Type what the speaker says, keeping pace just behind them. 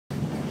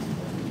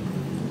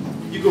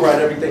You can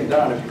write everything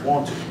down if you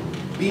want to.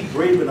 Be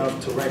brave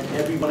enough to write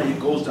every one of your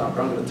goals down.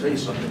 But I'm going to tell you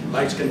something.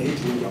 Life's going to hit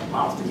you in your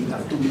mouth, and you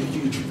got to do me a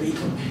huge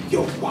favor.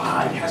 Your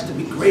why has to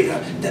be greater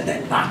than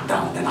that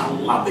knockdown. And I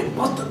love it.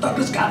 Buster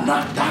Douglas got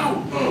knocked out.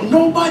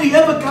 Nobody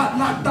ever got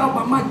knocked out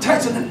by Mike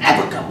Tyson and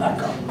ever got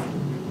back up.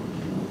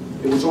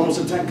 It was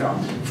almost a 10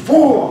 count.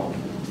 4,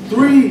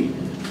 3,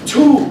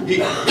 2,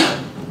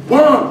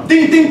 1.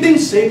 Ding, ding, ding.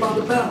 Saved by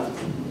the bell.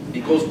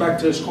 He goes back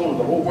to his corner.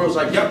 The whole world's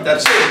like, yep,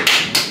 that's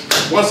it.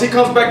 Once he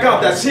comes back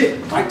out, that's it.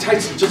 Mike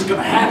Tyson's just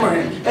gonna hammer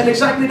him. And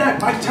exactly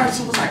that. Mike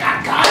Tyson was like,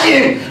 I got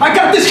him. I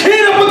got this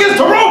kid up against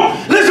the rope.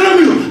 Listen to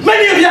me.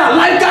 Many of y'all,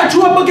 life got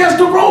you up against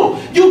the rope.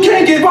 You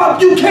can't give up.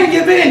 You can't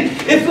give in.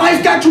 If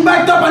life got you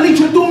backed up, I need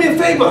you to do me a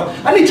favor.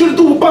 I need you to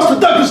do what Buster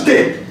Douglas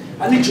did.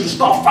 I need you to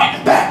start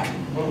fighting back.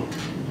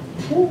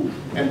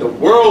 And the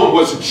world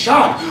was in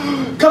shock.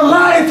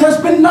 Goliath has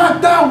been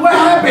knocked out. What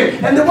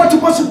happened? And they went to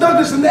Buster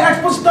Douglas and they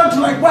asked Buster Douglas,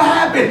 like, what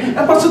happened?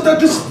 And Buster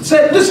Douglas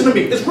said, listen to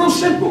me. It's real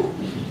simple.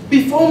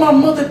 Before my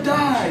mother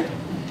died,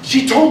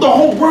 she told the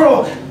whole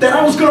world that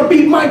I was going to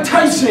beat Mike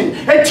Tyson.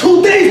 And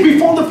 2 days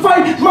before the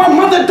fight, my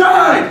mother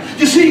died.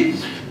 You see,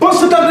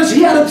 Buster Douglas,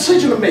 he had a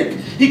decision to make.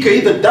 He could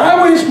either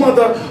die with his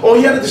mother, or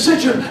he had a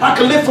decision, I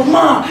could live for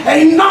mom. And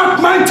he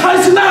knocked Mike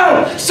Tyson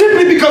out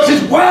simply because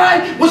his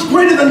why was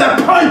greater than that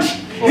punch.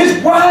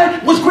 His why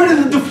was greater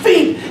than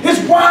defeat. His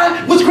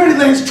why was greater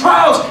than his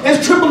trials and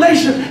his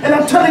tribulation. And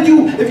I'm telling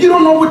you, if you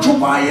don't know what your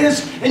why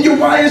is, and your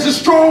why isn't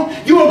strong,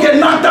 you will get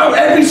knocked out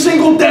every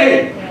single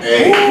day.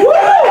 Hey.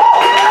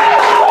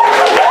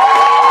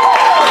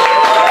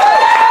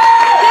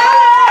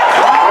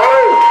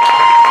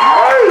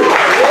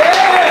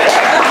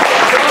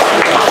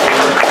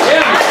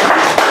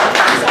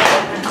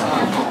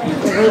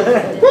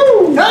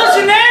 Tell us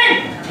your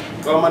name!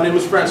 Well, my name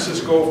is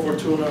Francisco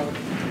Fortuna.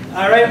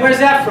 All right, where's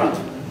that from?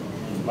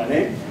 My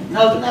name?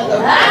 No. Too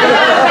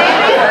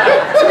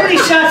many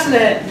shots in the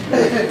head.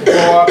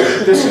 Well,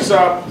 this is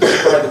by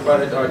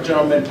a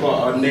gentleman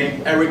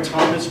named Eric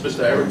Thomas,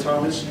 Mr. Eric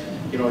Thomas.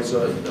 You know, he's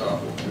a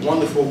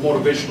wonderful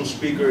motivational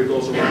speaker. He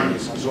goes around.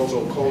 He's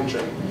also a coach,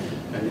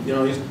 and you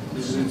know, he's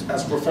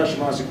as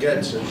professional as it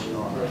gets. And you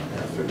know,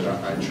 I figured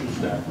I choose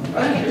that.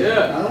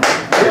 Yeah.